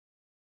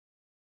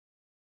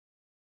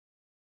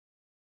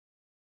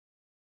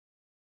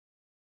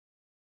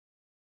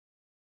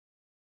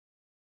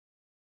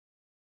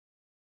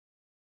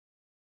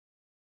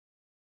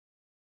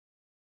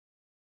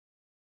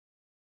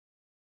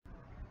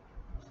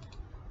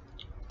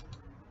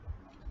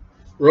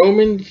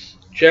Romans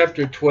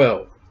chapter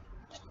 12.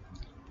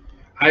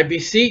 I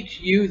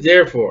beseech you,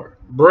 therefore,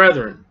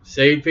 brethren,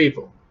 saved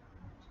people,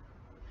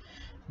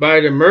 by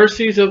the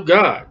mercies of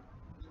God,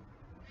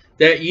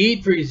 that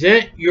ye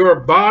present your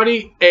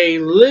body a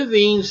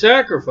living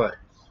sacrifice.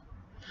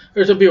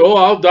 There's some people, oh,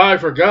 I'll die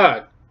for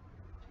God.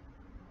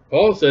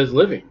 Paul says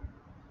living.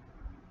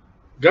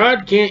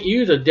 God can't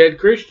use a dead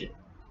Christian.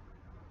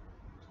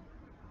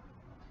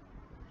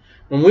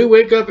 When we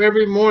wake up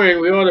every morning,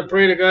 we ought to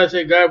pray to God and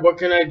say, God, what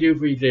can I do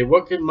for you today?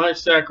 What can my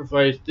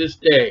sacrifice this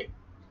day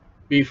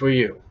be for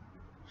you?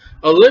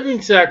 A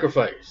living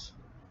sacrifice.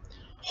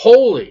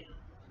 Holy.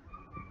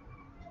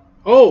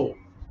 Oh,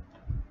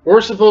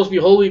 we're supposed to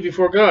be holy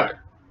before God.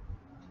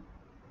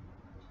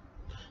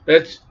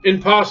 That's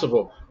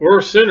impossible.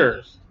 We're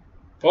sinners.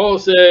 Paul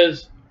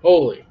says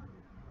holy.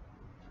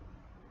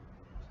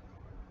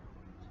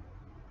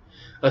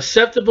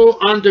 Acceptable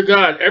unto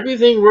God.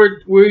 Everything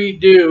we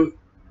do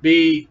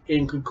be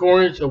in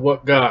concordance of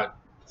what God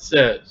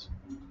says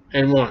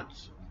and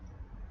wants.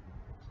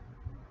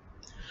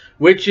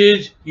 Which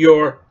is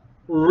your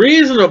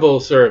reasonable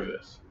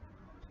service.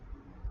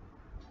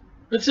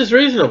 This is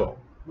reasonable.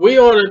 We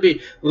ought to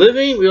be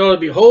living, we ought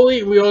to be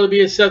holy, we ought to be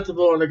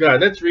acceptable unto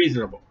God. That's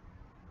reasonable.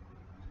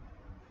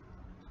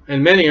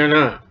 And many are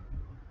not.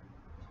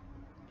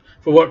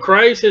 For what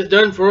Christ has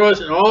done for us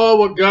and all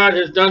what God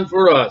has done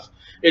for us,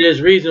 it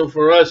is reasonable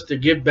for us to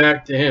give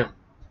back to Him.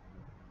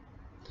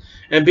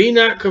 And be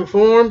not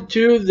conformed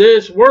to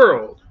this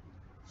world.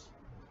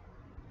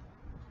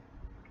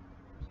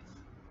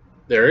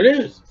 There it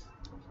is.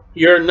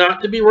 You're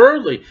not to be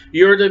worldly.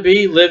 You're to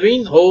be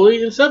living, holy,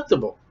 and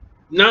acceptable.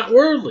 Not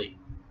worldly.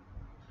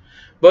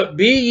 But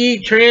be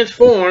ye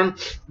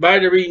transformed by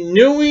the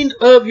renewing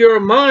of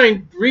your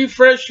mind.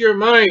 Refresh your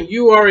mind.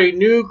 You are a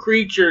new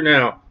creature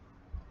now.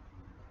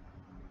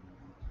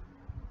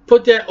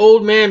 Put that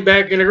old man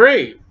back in the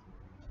grave.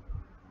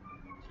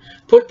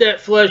 Put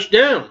that flesh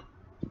down.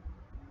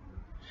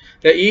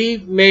 That ye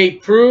may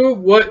prove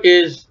what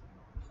is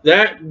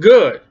that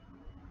good.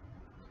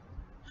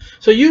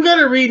 So you got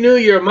to renew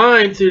your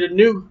mind to the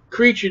new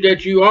creature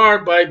that you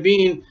are by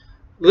being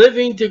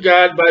living to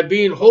God, by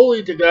being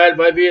holy to God,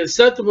 by being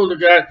acceptable to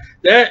God,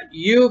 that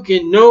you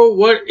can know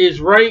what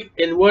is right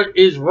and what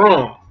is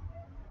wrong.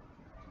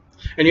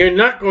 And you're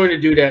not going to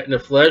do that in the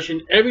flesh.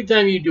 And every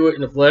time you do it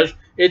in the flesh,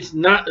 it's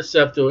not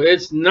acceptable.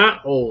 It's not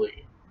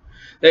holy.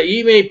 That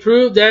ye may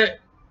prove that,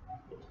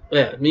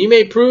 ye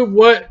may prove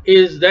what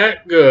is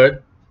that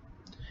good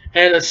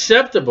and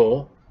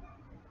acceptable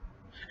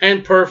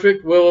and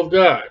perfect will of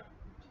God.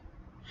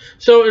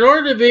 So in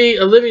order to be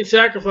a living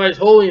sacrifice,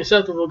 holy and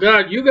acceptable to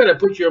God, you got to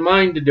put your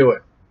mind to do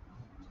it.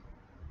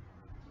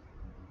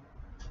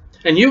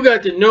 And you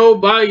got to know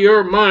by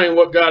your mind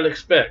what God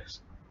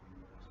expects.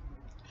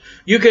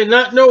 You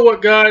cannot know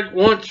what God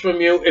wants from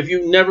you if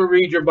you never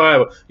read your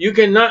Bible. You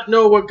cannot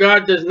know what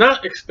God does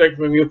not expect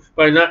from you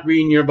by not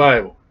reading your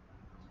Bible.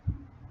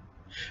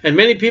 And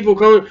many people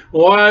come,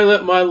 well, I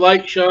let my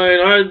light shine,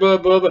 I blah,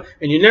 blah, blah.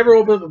 And you never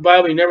open up the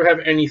Bible, you never have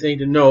anything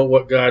to know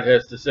what God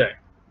has to say.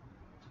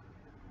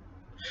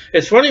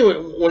 It's funny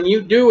when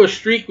you do a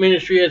street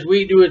ministry as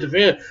we do as a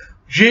family,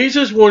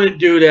 Jesus wouldn't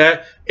do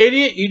that.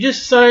 Idiot, you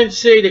just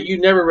say that you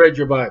never read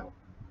your Bible.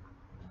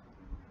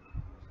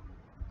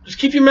 Just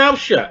keep your mouth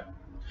shut.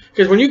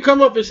 Because when you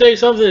come up and say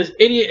something as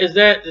idiot as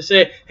that, to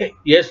say, hey,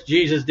 yes,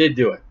 Jesus did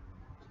do it.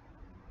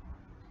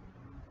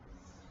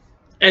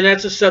 And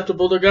that's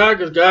acceptable to God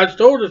because God's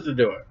told us to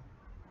do it.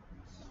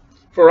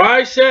 For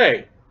I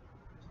say,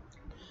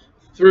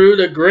 through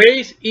the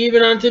grace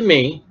even unto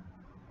me,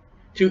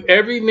 to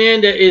every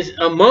man that is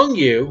among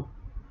you,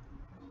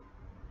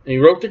 and he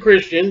wrote to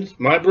Christians,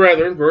 my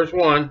brethren, verse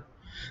 1,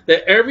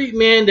 that every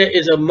man that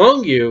is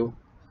among you,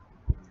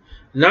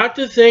 not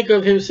to think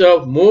of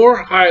himself more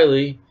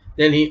highly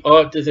than he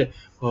ought to think.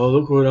 Oh,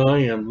 look what I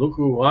am. Look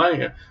who I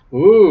am.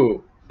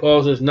 Ooh,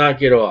 Paul says,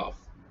 knock it off.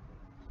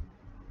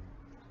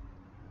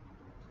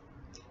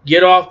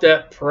 Get off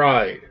that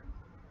pride.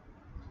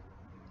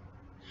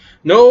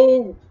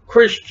 No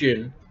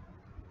Christian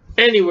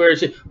anywhere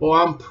say, well,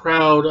 I'm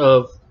proud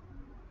of.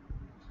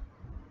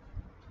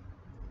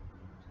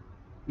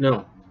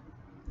 No.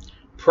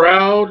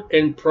 Proud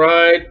and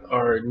pride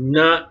are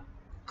not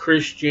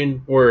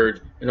Christian words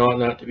and ought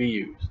not to be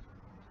used.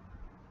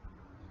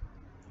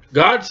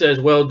 God says,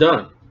 well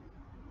done.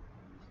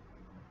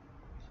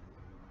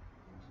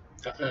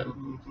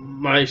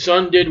 My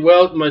son did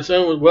well. My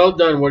son was well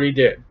done what he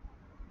did.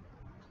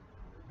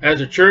 As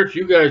a church,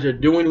 you guys are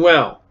doing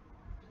well.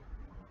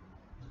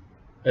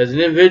 As an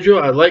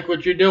individual, I like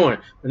what you're doing.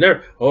 But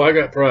never, oh, I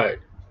got pride.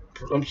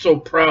 I'm so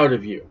proud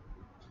of you.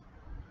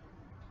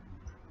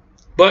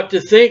 But to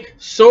think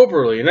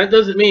soberly, and that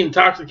doesn't mean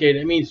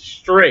intoxicated, it means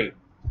straight.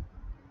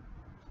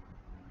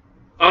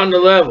 On the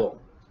level.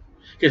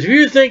 Because if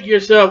you think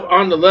yourself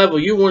on the level,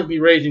 you wouldn't be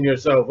raising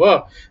yourself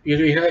up. You'd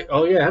be like,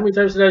 oh yeah, how many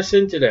times did I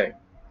sin today?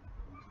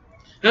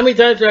 How many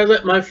times did I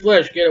let my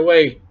flesh get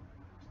away?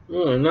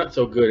 Oh, I'm not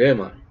so good,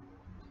 am I?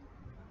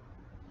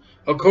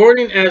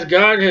 According as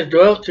God has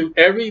dwelt to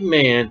every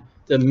man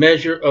the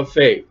measure of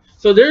faith.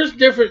 So there's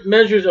different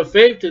measures of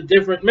faith to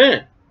different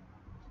men.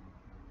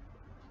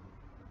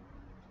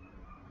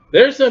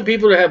 There's some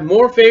people that have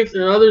more faith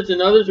than others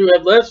who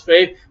have less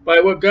faith by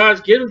what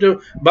God's given to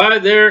them by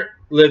their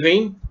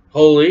living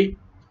holy,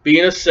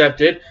 being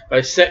accepted,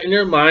 by setting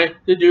their mind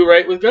to do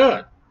right with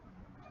God.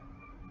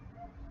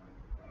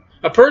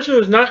 A person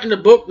who's not in the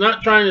book,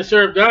 not trying to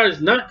serve God,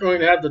 is not going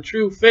to have the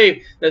true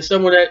faith that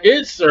someone that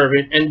is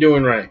serving and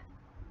doing right.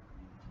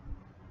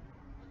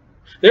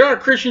 There are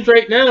Christians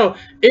right now,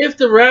 if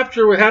the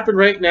rapture would happen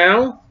right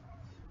now,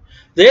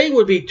 they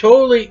would be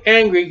totally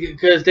angry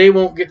because they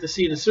won't get to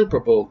see the Super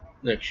Bowl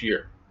next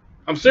year.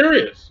 I'm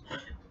serious.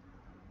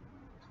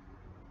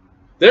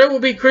 There will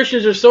be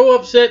Christians that are so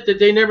upset that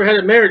they never had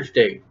a marriage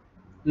date.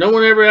 No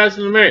one ever asked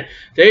them to marry.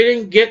 They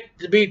didn't get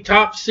to be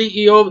top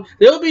CEO.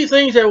 There will be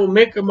things that will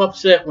make them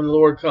upset when the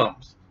Lord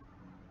comes.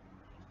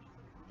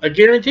 I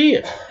guarantee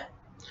it.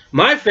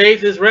 My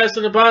faith is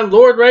resting upon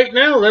Lord right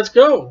now. Let's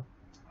go.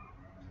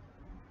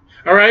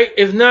 All right.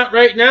 If not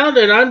right now,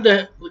 then I'm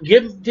to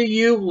give to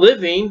you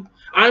living.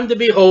 I'm to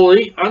be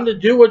holy. I'm to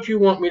do what you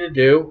want me to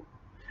do.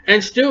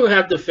 And still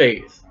have the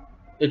faith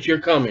that you're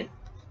coming.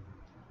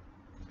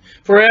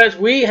 For as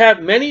we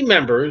have many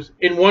members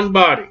in one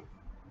body,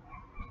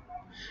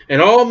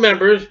 and all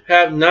members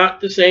have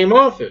not the same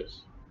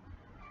office.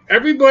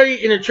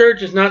 Everybody in the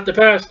church is not the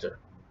pastor.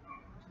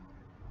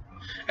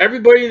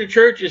 Everybody in the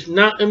church is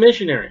not a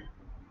missionary.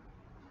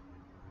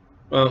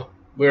 Well,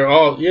 we're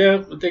all, yeah,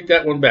 we'll take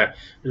that one back.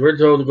 We're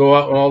told to go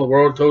out in all the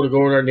world, told to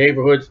go in our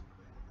neighborhoods.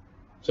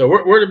 So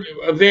we're the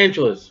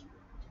evangelists.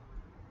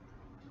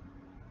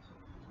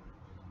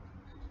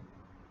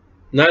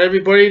 Not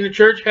everybody in the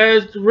church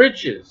has the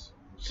riches.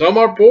 Some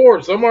are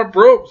poor, some are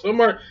broke,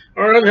 some are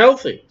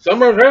unhealthy,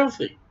 some are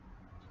healthy.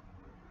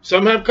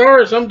 Some have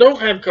cars, some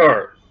don't have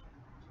cars.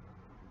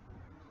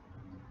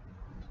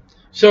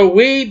 So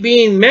we,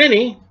 being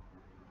many,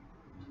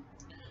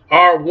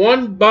 are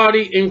one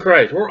body in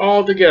Christ. We're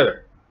all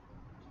together,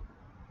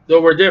 though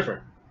we're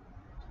different.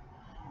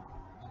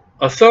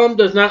 A thumb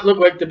does not look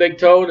like the big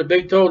toe, and the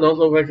big toe don't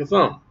look like a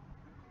thumb.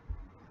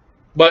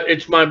 But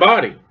it's my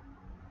body.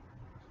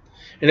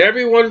 And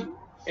every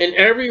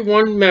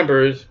one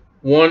member is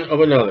one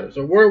of another.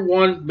 So we're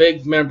one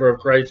big member of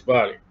Christ's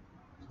body.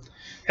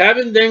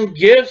 Having then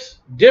gifts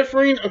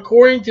differing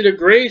according to the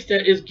grace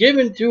that is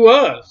given to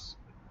us.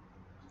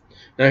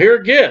 Now here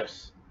are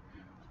gifts.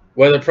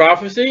 Whether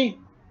prophecy,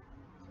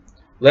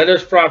 let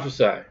us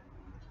prophesy.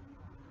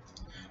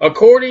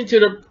 According to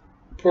the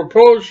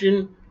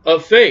proportion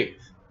of faith.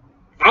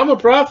 I'm a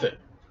prophet.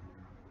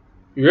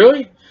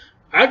 Really?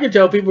 I can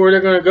tell people where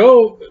they're going to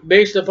go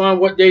based upon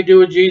what they do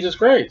with Jesus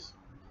Christ.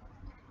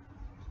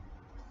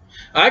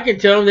 I can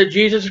tell them that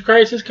Jesus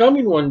Christ is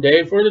coming one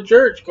day for the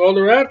church called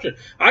the rapture.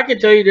 I can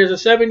tell you there's a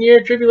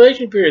 7-year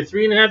tribulation period,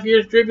 3.5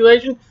 years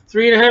tribulation,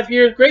 3.5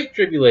 years great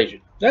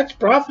tribulation. That's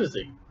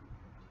prophecy.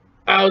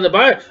 Out of the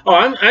Bible. Oh,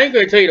 I ain't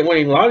going to tell you the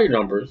winning lottery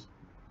numbers.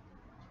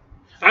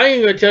 I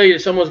ain't going to tell you that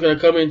someone's going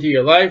to come into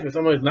your life or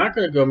someone's not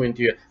going to come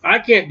into you. I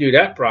can't do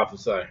that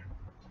prophesying.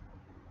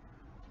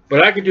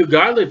 But I can do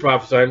godly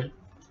prophesying.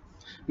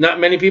 Not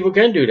many people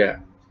can do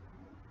that.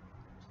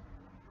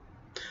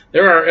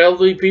 There are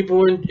elderly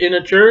people in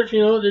a church, you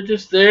know, they're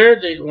just there.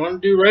 They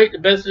want to do right the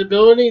best of their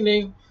ability, and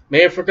they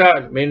may have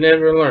forgotten, may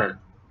never learn.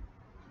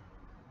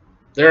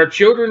 There are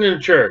children in the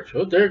church.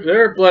 Oh,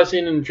 they're a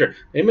blessing in the church.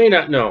 They may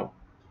not know.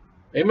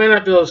 They may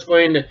not be able to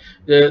explain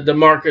the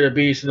mark of the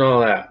beast and all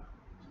that.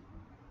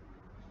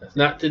 That's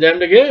not to them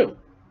to give.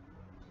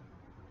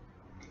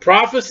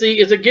 Prophecy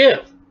is a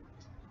gift.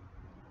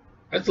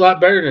 That's a lot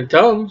better than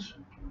tongues.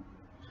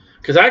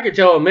 Because I could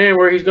tell a man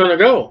where he's going to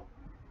go.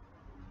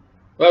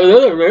 Yeah,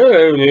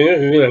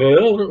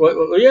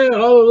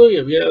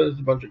 hallelujah. Yeah, that's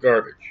a bunch of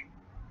garbage.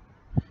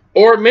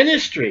 Or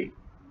ministry.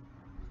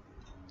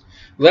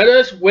 Let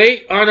us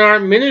wait on our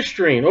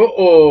ministering.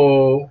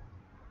 Uh-oh.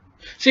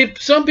 See,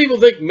 some people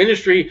think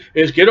ministry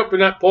is get up in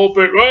that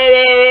pulpit,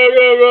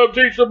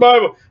 teach the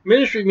Bible.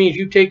 Ministry means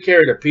you take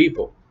care of the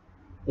people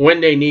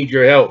when they need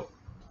your help.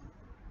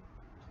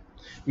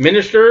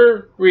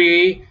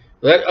 Ministry,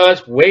 let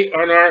us wait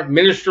on our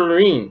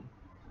ministering.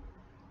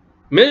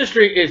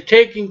 Ministry is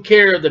taking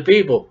care of the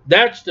people.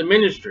 That's the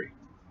ministry.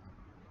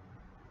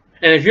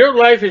 And if your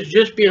life is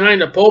just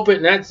behind the pulpit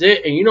and that's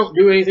it, and you don't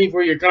do anything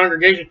for your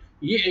congregation,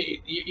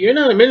 you're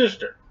not a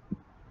minister.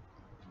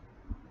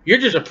 You're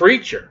just a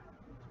preacher.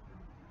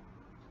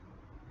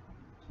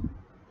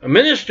 A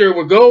minister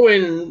will go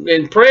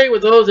and pray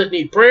with those that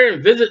need prayer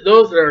and visit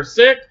those that are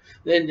sick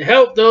and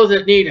help those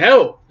that need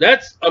help.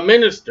 That's a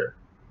minister.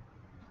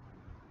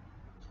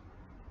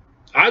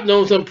 I've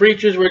known some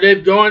preachers where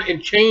they've gone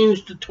and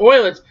changed the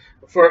toilets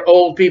for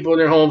old people in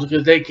their homes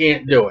because they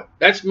can't do it.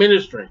 That's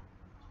ministry.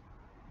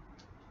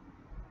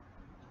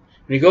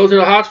 When you go to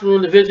the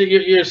hospital to visit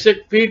your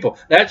sick people,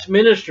 that's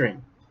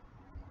ministering.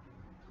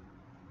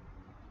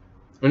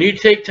 When you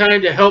take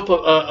time to help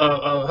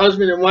a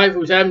husband and wife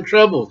who's having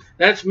trouble,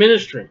 that's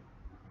ministry.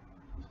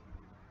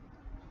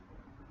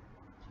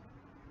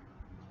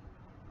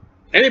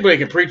 Anybody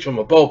can preach from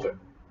a pulpit.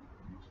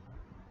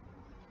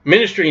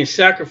 Ministry and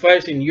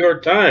sacrificing your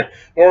time.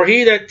 Or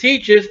he that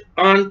teacheth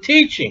on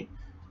teaching.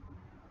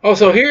 Oh,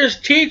 so here's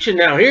teaching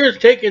now. Here's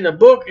taking the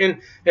book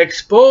and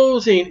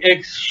exposing,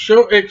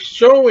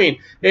 showing,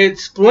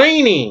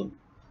 explaining.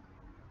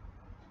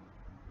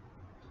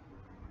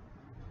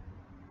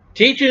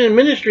 Teaching and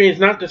ministry is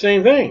not the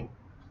same thing.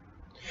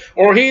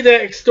 Or he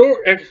that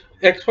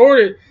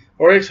exhorted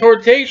or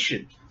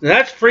exhortation. Now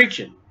that's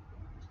preaching.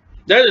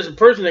 That is a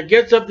person that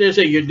gets up there and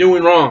says, you're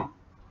doing wrong.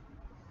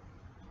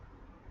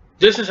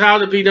 This is how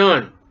to be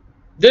done.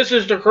 This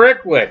is the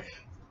correct way.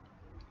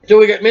 So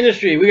we got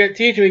ministry, we got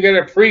teaching, we got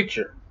a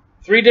preacher.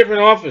 3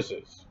 different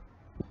offices.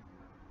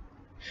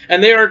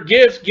 And they are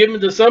gifts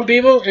given to some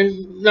people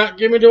and not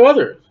given to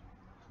others.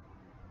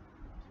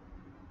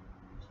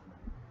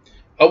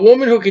 A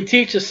woman who can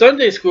teach a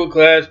Sunday school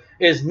class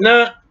is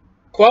not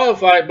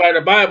qualified by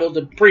the Bible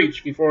to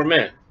preach before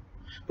men.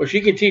 But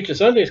she can teach a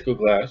Sunday school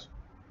class.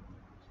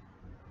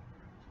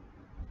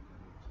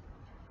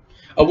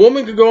 A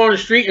woman could go on the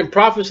street and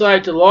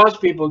prophesy to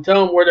lost people and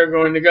tell them where they're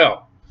going to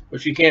go.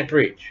 But she can't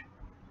preach.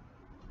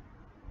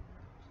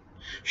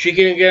 She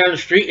can get on the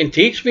street and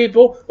teach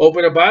people,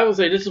 open a Bible and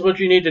say, this is what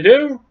you need to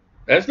do.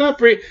 That's not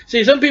preach.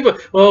 See, some people,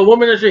 well, a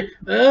woman is,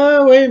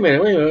 oh, wait a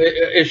minute.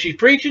 Is she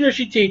preaching or is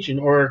she teaching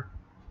or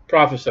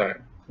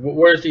prophesying?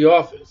 Where's the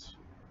office?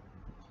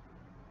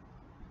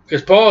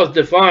 Because Paul has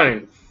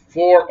defined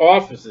 4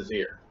 offices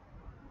here.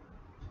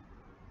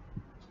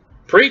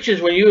 Preach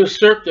is when you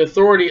usurp the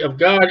authority of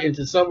God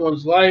into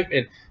someone's life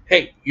and,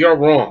 hey, you're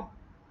wrong.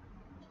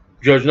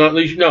 Judge not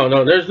lest you.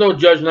 No, there's no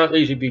judge not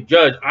lest you be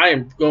judged. I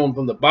am going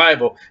from the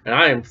Bible and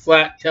I am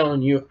flat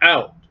telling you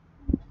out.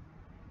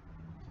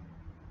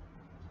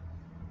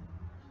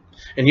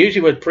 And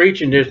usually with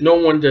preaching, there's no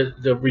one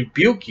to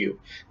rebuke you.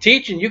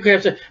 Teaching, you can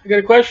have to say, I got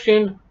a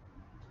question.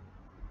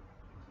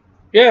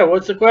 Yeah,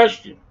 what's the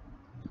question?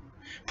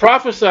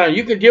 Prophesying,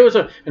 you can deal with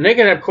something, and they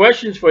can have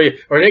questions for you,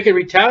 or they can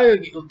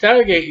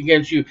retaliate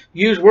against you,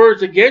 use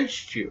words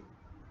against you.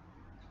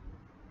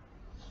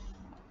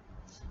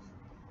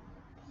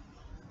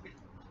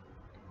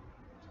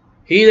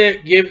 He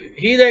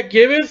that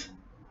giveth,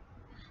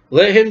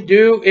 let him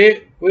do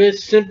it with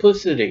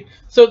simplicity.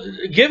 So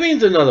giving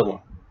is another one.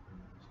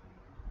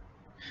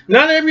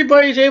 Not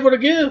everybody's able to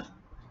give.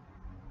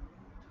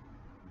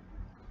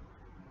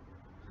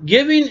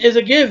 Giving is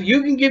a gift.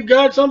 You can give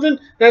God something,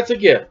 that's a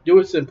gift. Do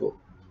it simple.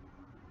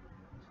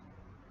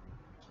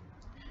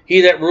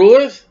 He that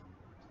ruleth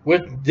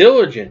with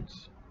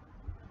diligence.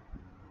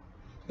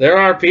 There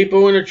are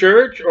people in a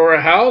church or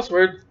a house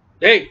where,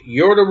 hey,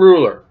 you're the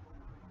ruler.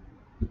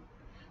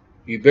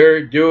 You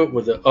better do it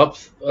with the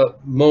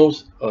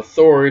utmost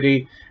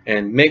authority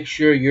and make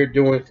sure you're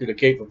doing it to the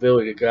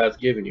capability that God's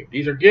given you.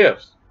 These are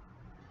gifts.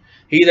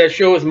 He that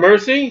showeth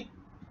mercy.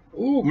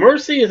 Ooh,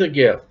 mercy is a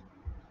gift.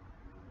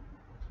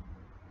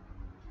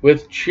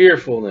 With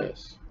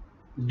cheerfulness.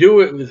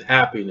 Do it with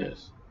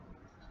happiness.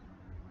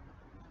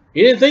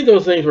 You didn't think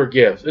those things were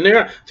gifts. And they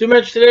are too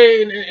much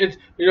today. It's,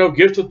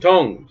 gifts of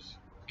tongues.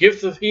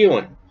 Gifts of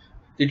healing.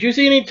 Did you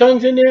see any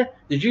tongues in there?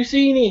 Did you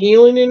see any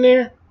healing in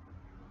there?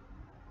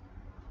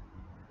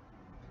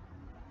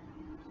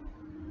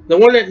 The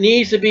one that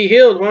needs to be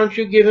healed, why don't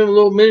you give him a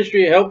little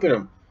ministry of helping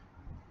him?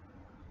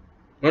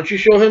 Why don't you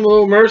show him a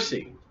little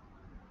mercy?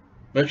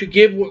 Why don't you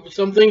give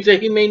some things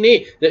that he may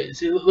need?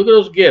 See, look at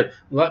those gifts.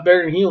 A lot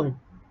better than healing.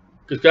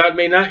 Because God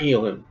may not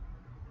heal him.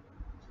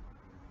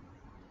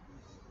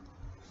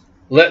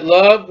 Let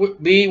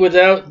love be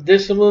without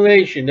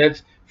dissimulation.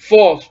 That's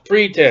false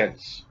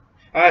pretense.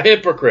 A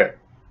hypocrite.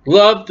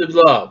 Love to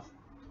love.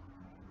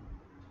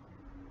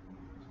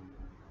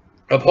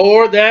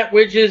 Abhor that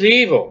which is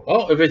evil.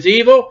 Oh, if it's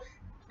evil,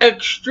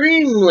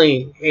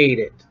 extremely hate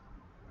it.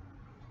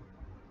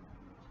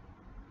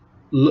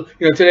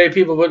 Today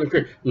people put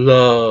in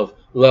love,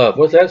 love.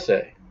 What's that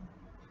say?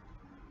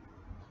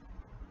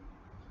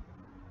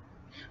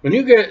 When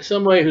you get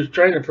somebody who's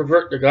trying to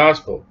pervert the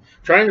gospel,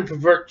 trying to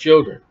pervert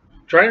children,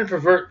 trying to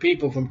pervert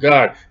people from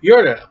God,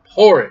 you're to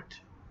abhor it.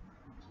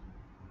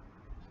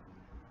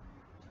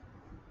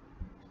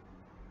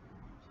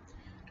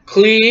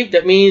 Cleave,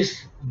 that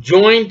means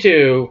join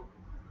to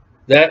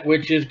that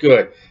which is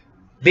good.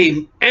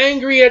 Be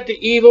angry at the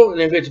evil,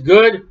 and if it's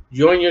good,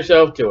 join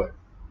yourself to it.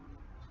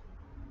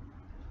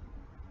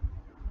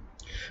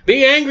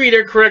 Be angry,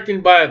 they're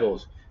correcting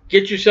Bibles.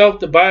 Get yourself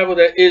the Bible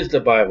that is the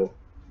Bible,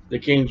 the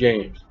King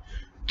James.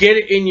 Get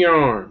it in your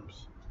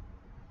arms.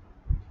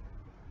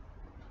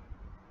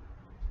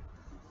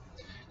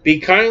 Be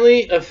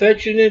kindly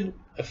affectionate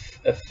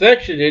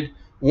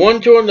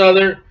one to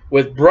another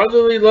with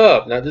brotherly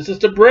love. Now this is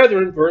the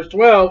brethren, verse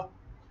 12.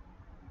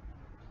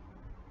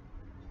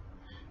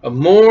 A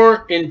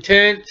more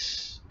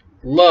intense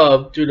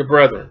love to the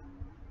brethren.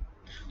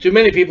 Too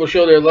many people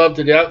show their love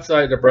to the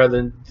outside of the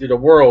brethren, to the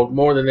world,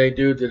 more than they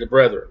do to the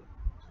brethren.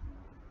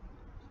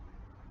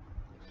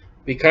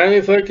 Be kindly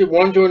affected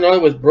one to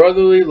another with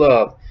brotherly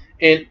love.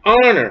 And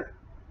honor.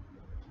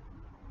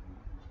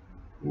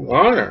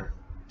 Honor.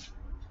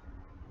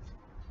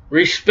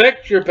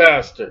 Respect your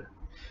pastor.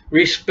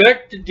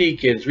 Respect the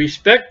deacons.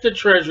 Respect the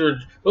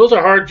treasurers. Those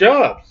are hard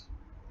jobs.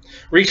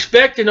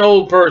 Respect an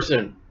old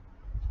person.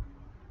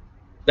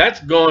 That's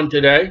gone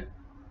today.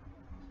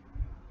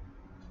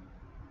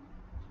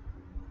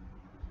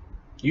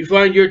 You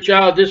find your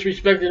child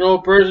disrespecting an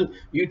old person,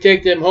 you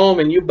take them home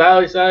and you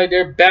bow beside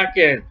their back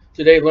end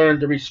till they learn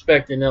to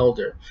respect an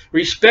elder.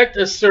 Respect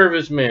a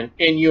serviceman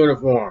in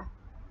uniform.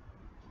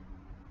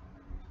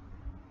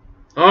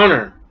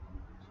 Honor.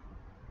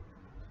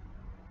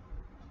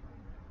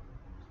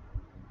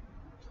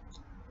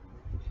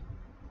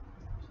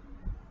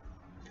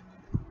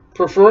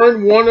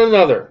 Preferring one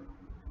another.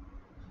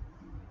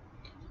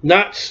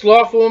 Not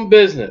slothful in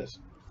business.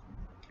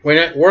 When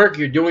at work,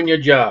 you're doing your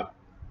job.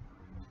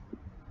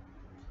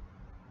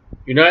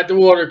 You're not at the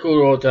water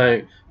cooler all the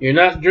time. You're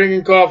not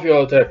drinking coffee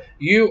all the time.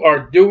 You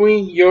are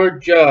doing your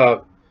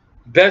job.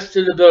 Best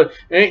of the ability.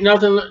 There ain't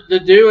nothing to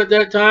do at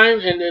that time,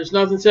 and there's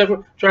nothing set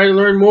for. Try to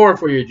learn more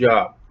for your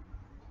job.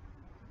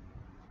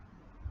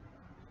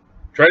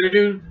 Try to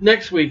do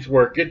next week's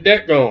work. Get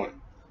that going.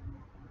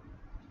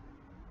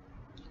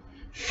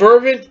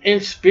 Fervent in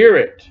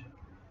spirit.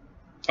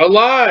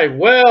 Alive,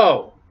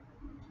 well,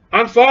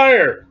 on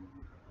fire.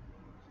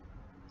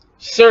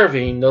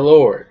 Serving the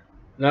Lord,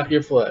 not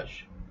your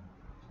flesh.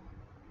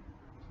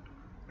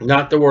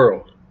 Not the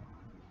world.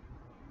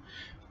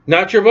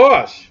 Not your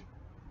boss.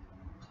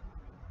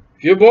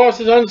 If your boss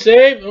is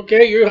unsaved,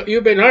 okay,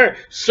 you've been hired.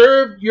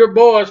 Serve your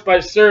boss by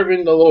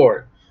serving the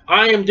Lord.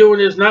 I am doing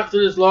this not for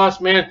this lost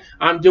man.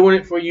 I'm doing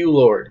it for you,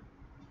 Lord.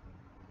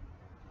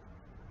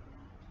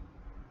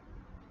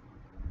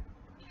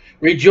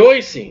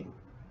 Rejoicing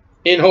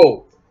in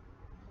hope.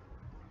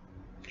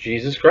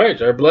 Jesus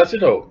Christ, our blessed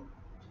hope.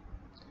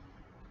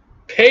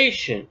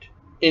 Patient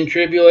in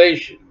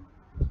tribulation.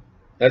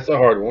 That's a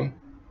hard one.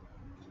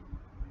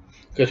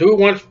 Because who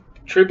wants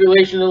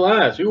tribulation to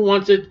last? Who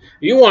wants it?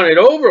 You want it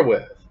over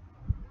with.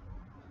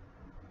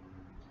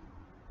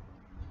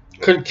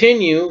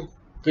 Continuing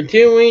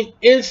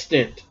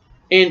instant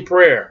in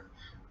prayer.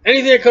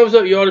 Anything that comes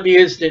up, you ought to be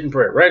instant in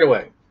prayer right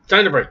away.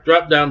 Time to pray.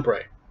 Drop down,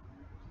 pray.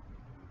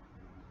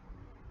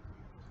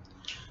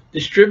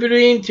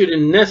 Distributing to the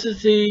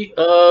necessity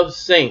of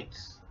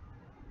saints.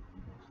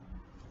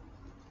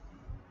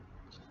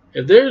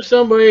 If there's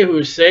somebody who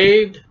is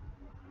saved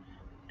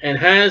and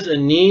has a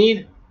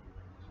need,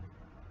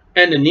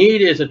 and the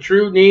need is a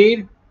true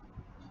need,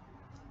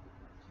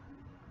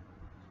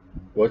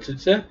 what's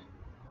it say?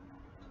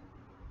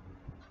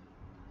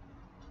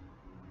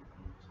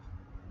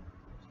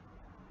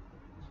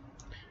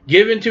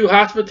 Given to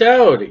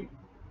hospitality.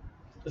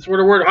 That's where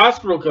the word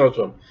hospital comes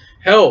from.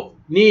 Help,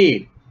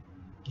 need,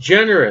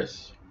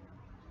 generous,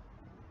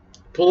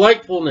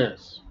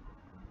 politefulness.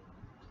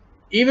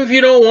 Even if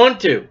you don't want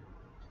to.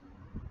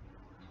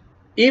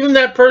 Even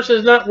that person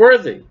is not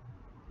worthy.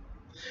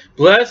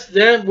 Bless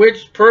them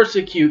which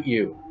persecute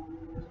you.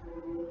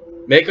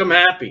 Make them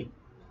happy.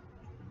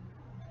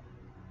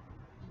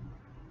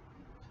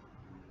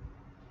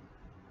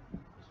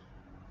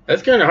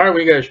 That's kind of hard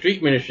when you got a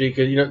street ministry,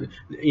 because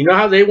you know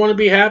how they want to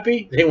be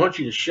happy? They want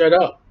you to shut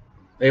up.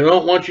 They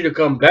don't want you to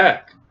come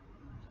back.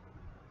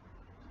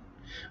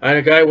 I had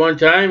a guy one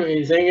time,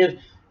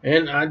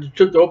 and I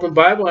took the open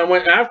Bible, I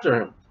went after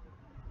him.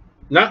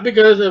 Not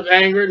because of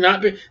anger,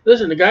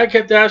 listen, the guy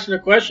kept asking a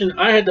question,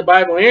 I had the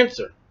Bible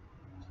answer.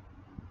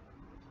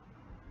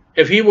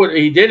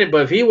 He didn't,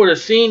 but if he would have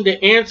seen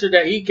the answer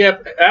that he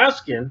kept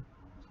asking,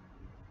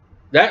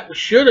 that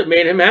should have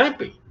made him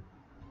happy.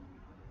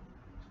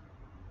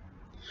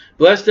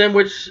 Bless them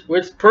which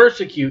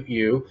persecute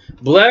you.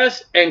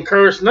 Bless and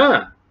curse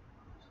not.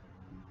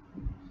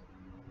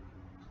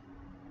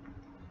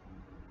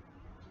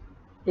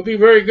 It would be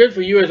very good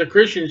for you as a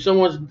Christian.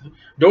 Someone's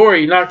door,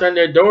 you knocked on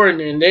their door,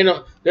 and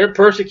they're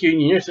persecuting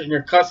you. You're sitting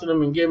there cussing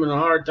them and giving them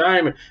a hard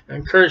time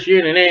and curse you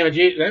in the name of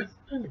Jesus.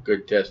 That's a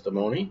good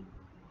testimony.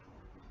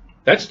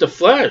 That's the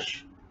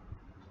flesh.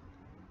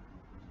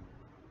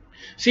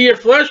 See, your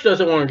flesh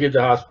doesn't want to give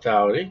the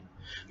hospitality.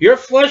 Your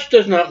flesh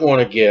does not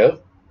want to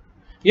give.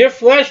 Your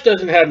flesh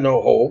doesn't have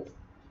no hope.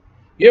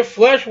 Your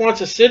flesh wants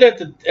to sit at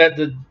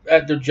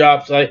the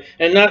job site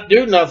and not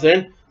do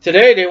nothing.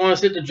 Today they want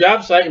to sit at the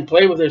job site and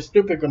play with their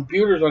stupid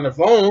computers on their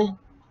phone.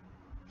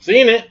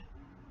 Seen it.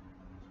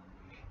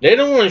 They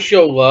don't want to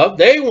show love.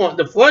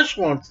 The flesh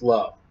wants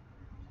love.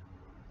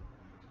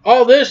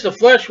 All this, the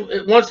flesh,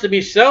 it wants to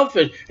be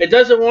selfish. It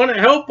doesn't want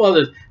to help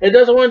others. It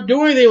doesn't want to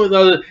do anything with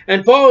others.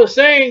 And Paul is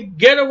saying,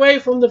 get away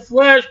from the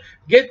flesh.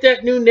 Get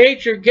that new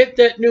nature. Get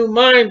that new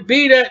mind.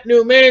 Be that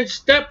new man.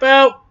 Step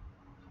out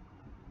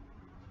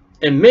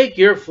and make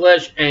your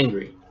flesh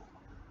angry.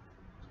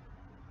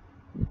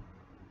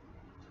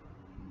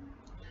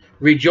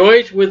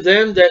 Rejoice with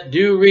them that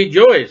do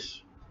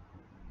rejoice.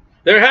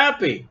 They're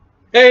happy.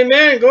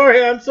 Amen. Go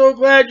ahead. I'm so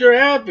glad you're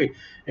happy.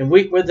 And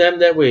weep with them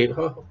that weep.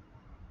 Oh.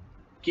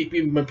 Keep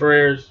you in my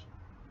prayers.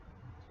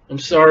 I'm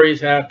sorry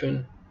it's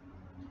happened.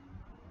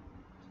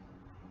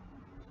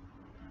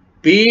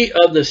 Be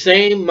of the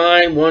same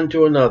mind one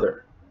to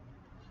another.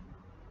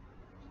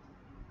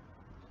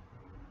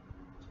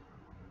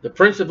 The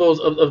principles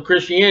of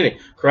Christianity.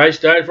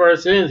 Christ died for our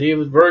sins. He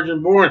was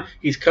virgin born.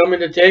 He's coming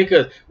to take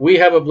us. We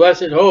have a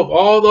blessed hope.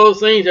 All those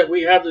things that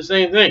we have the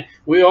same thing.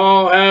 We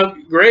all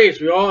have grace.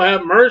 We all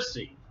have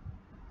mercy.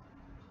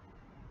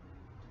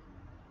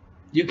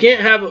 You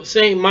can't have the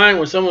same mind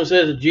when someone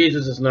says that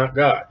Jesus is not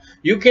God.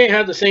 You can't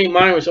have the same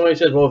mind when somebody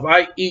says, well, if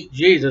I eat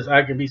Jesus,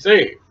 I can be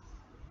saved.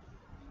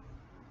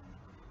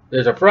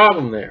 There's a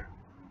problem there.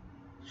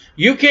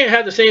 You can't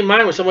have the same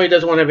mind when somebody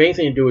doesn't want to have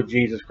anything to do with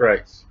Jesus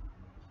Christ.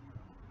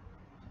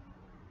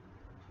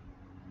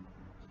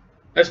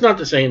 That's not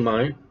the same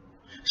mind.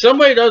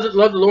 Somebody doesn't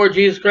love the Lord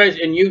Jesus Christ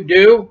and you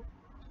do,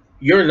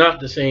 you're not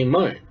the same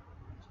mind.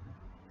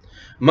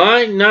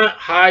 Mind not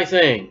high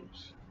things.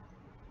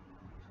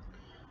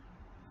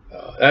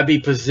 That'd be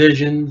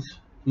positions,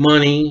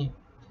 money.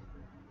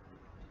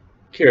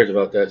 Who cares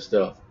about that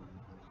stuff?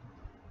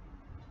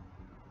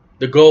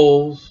 The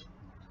goals.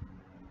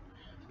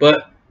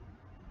 But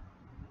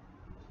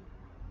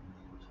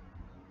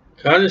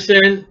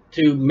condescend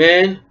to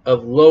men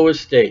of low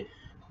estate.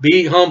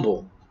 Be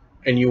humble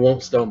and you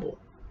won't stumble.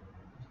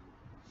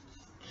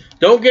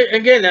 Don't get,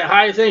 again, that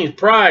high things.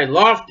 Pride,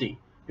 lofty.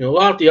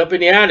 Lofty, up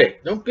in the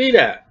attic. Don't be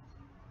that.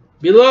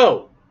 Be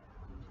low.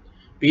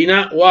 Be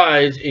not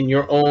wise in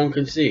your own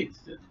conceits.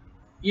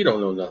 You don't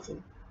know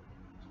nothing.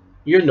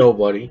 You're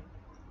nobody.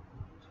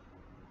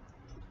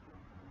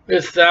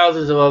 There's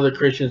thousands of other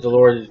Christians the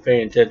Lord is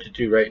paying attention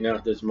to right now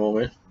at this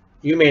moment.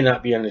 You may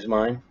not be on his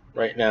mind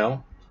right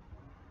now.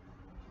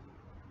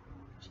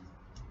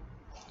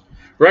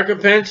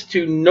 Recompense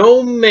to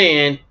no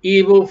man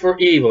evil for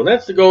evil.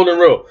 That's the golden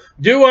rule.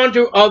 Do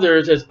unto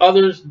others as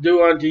others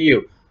do unto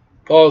you.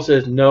 Paul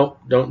says, no,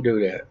 don't do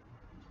that.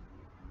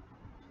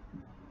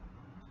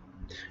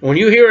 And when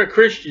you hear a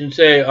Christian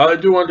say, I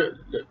do unto,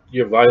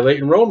 you're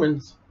violating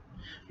Romans.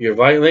 You're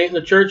violating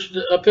the church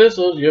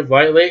epistles. You're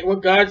violating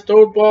what God's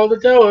told Paul to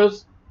tell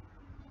us.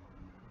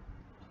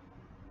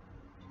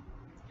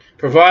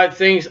 Provide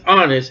things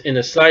honest in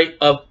the sight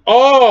of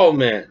all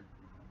men.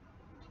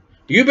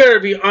 You better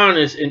be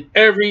honest in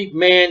every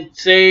man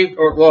saved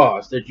or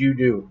lost that you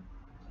do.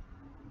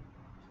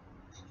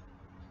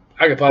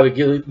 I could probably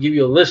give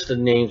you a list of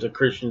names of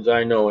Christians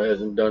I know that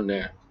hasn't done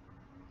that.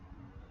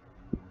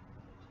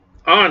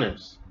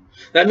 Honest.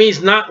 That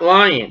means not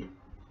lying.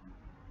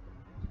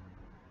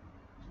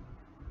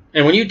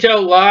 And when you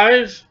tell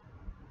lies,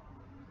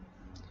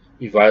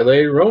 you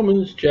violated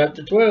Romans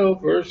chapter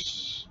 12,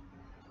 verse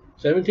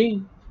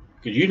 17.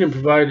 Because you didn't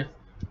provide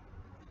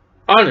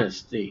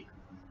honesty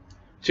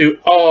to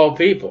all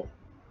people.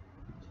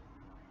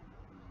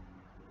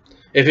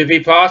 If it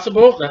be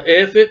possible,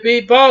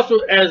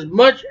 as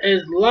much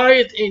as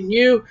lieth in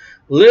you,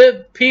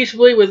 live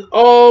peaceably with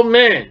all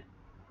men.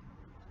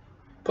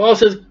 Paul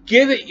says,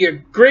 give it your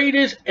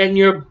greatest and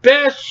your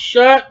best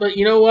shot, but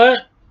you know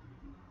what?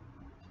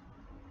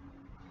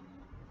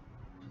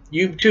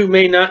 You two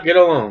may not get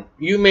along.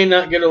 You may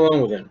not get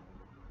along with him.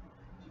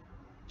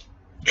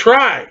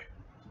 Try.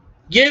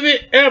 Give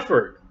it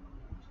effort.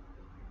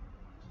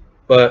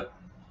 But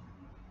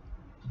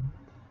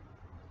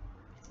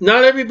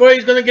not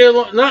everybody's going to get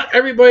along. Not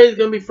everybody's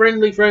going to be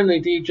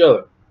friendly to each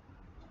other.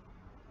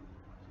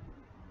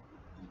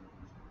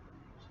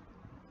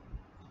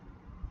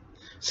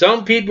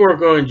 Some people are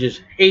going to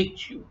just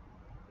hate you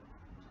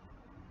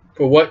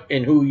for what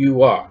and who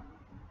you are.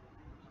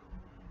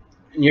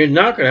 And you're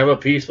not going to have a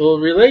peaceful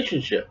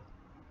relationship.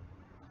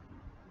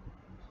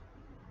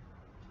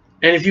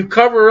 And if you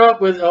cover up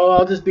with, oh,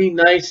 I'll just be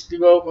nice to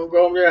go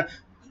over there,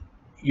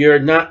 you're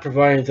not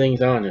providing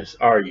things honest,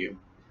 are you?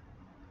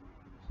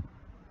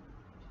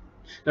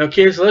 Now,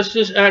 kids, let's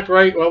just act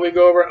right while we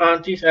go over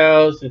Auntie's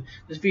house and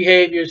just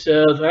behave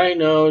yourselves. I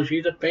know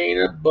she's a pain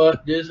in the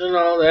butt, this and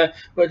all that,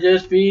 but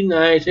just be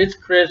nice. It's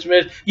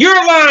Christmas. You're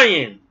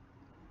lying.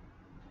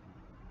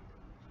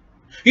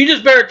 You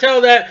just better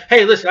tell that,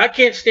 hey, listen, I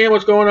can't stand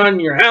what's going on in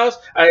your house.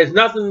 It has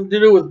nothing to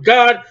do with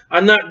God.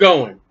 I'm not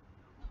going.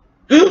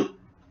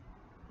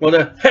 Well,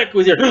 the heck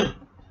with you.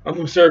 I'm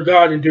going to serve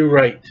God and do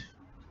right.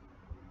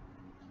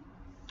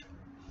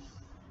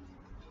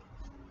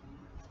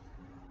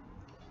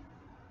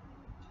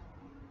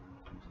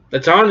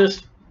 That's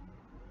honest.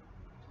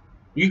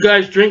 You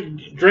guys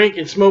drink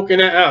and smoke in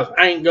that house.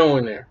 I ain't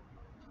going there.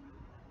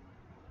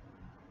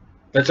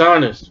 That's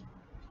honest.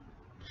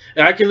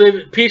 And I can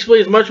live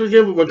peacefully as much with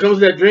you, but when it comes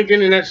to that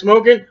drinking and that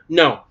smoking,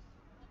 no.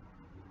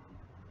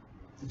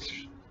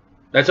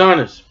 That's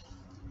honest.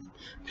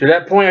 To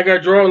that point, I got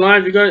to draw a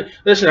line. You're going to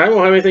listen. I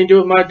won't have anything to do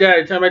with my dad.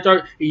 Every time I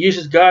talk, he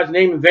uses God's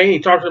name in vain. He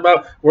talks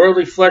about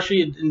worldly,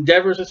 fleshy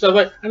endeavors and stuff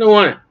like that. I don't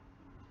want it.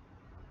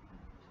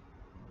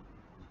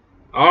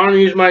 I want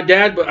to use my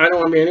dad, but I don't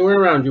want to be anywhere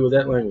around you with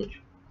that language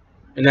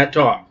and that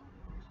talk.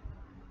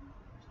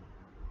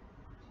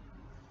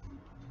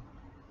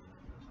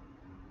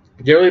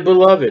 Dearly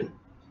beloved,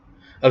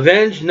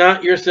 avenge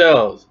not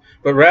yourselves,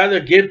 but rather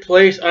give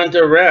place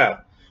unto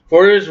wrath.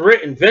 For it is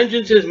written,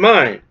 vengeance is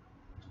mine.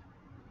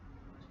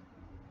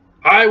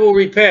 I will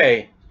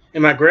repay.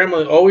 And my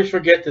grandmother always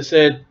forget to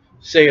say,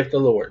 saith the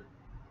Lord.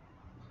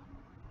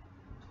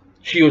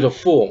 she was a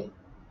fool.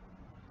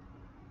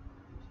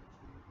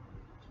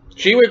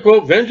 She would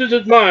quote, "Vengeance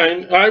is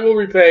mine, I will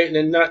repay," and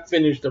then not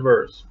finish the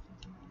verse.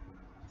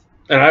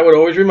 And I would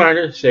always remind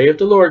her, "Saith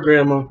the Lord,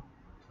 Grandma."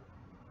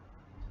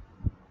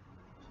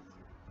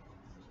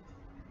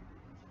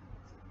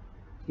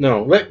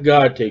 No, let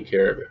God take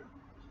care of it.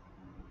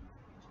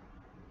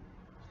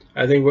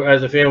 I think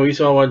as a family, we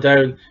saw one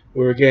time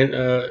we were again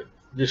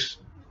just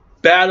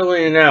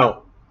battling it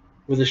out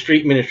with the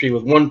street ministry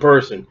with one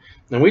person.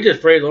 And we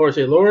just prayed the Lord,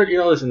 say, "Lord,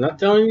 listen, I'm not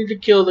telling you to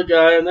kill the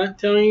guy. I'm not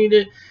telling you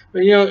to,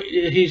 but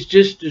he's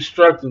just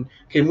destructive.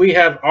 Can we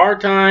have our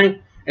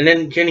time, and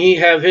then can he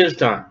have his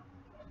time?"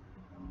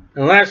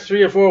 In the last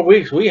 3 or 4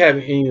 weeks, we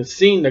haven't even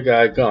seen the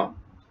guy come.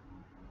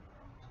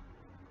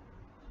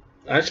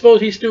 I suppose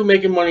he's still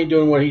making money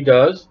doing what he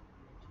does,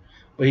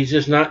 but he's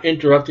just not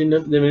interrupting the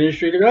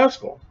ministry of the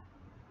gospel.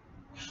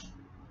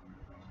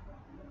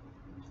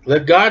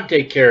 Let God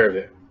take care of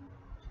it.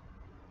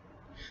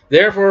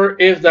 Therefore,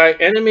 if thy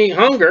enemy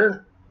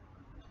hunger,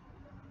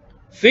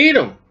 feed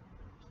him.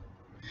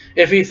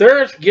 If he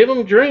thirst, give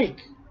him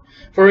drink.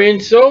 For in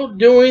so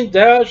doing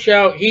thou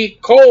shalt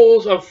heap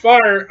coals of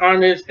fire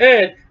on his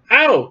head.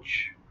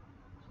 Ouch!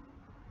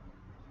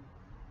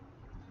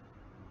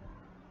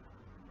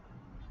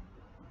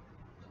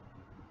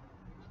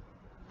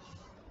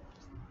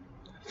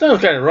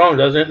 Sounds kind of wrong,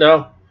 doesn't it,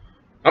 though?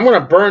 I'm going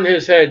to burn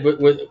his head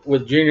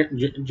with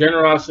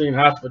generosity and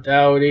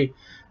hospitality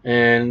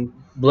and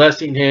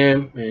blessing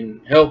him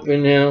and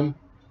helping him.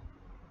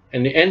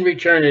 And the end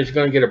return is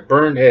going to get a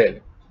burned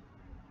head.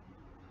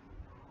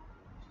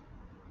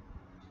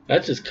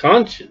 That's his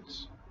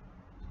conscience.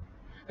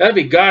 That'd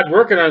be God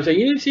working on him, saying,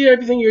 "You didn't see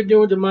everything you're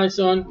doing to my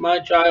son, my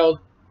child?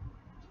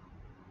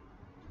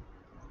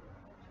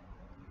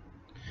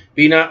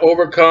 Be not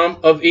overcome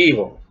of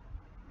evil,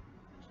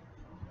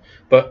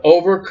 but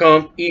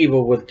overcome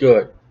evil with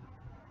good."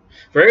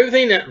 For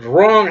everything that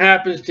wrong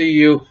happens to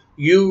you,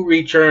 you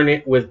return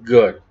it with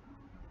good.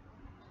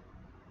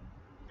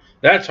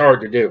 That's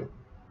hard to do.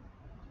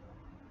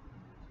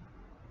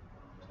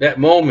 That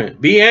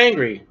moment, be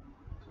angry.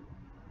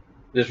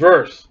 This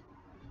verse,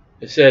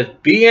 it says,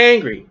 "Be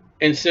angry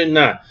and sin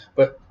not,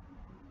 but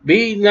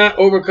be not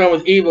overcome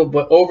with evil,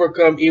 but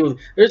overcome evil."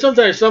 There's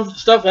sometimes some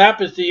stuff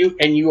happens to you,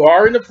 and you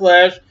are in the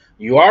flesh,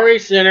 you are a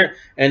sinner,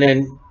 and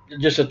then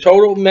just a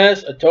total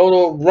mess, a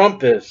total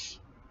rumpus.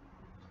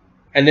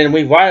 And then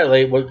we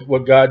violate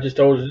what God just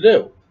told us to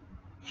do.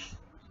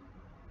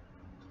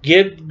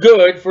 Give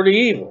good for the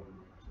evil.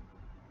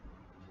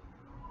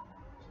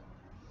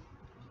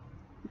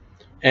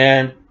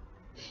 And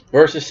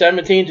verses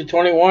 17 to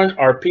 21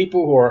 are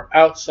people who are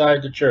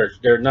outside the church.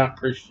 They're not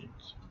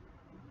Christians.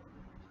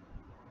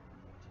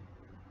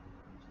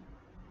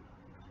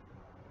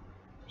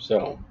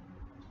 So,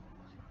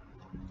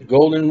 the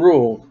golden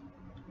rule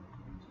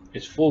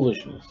is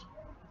foolishness.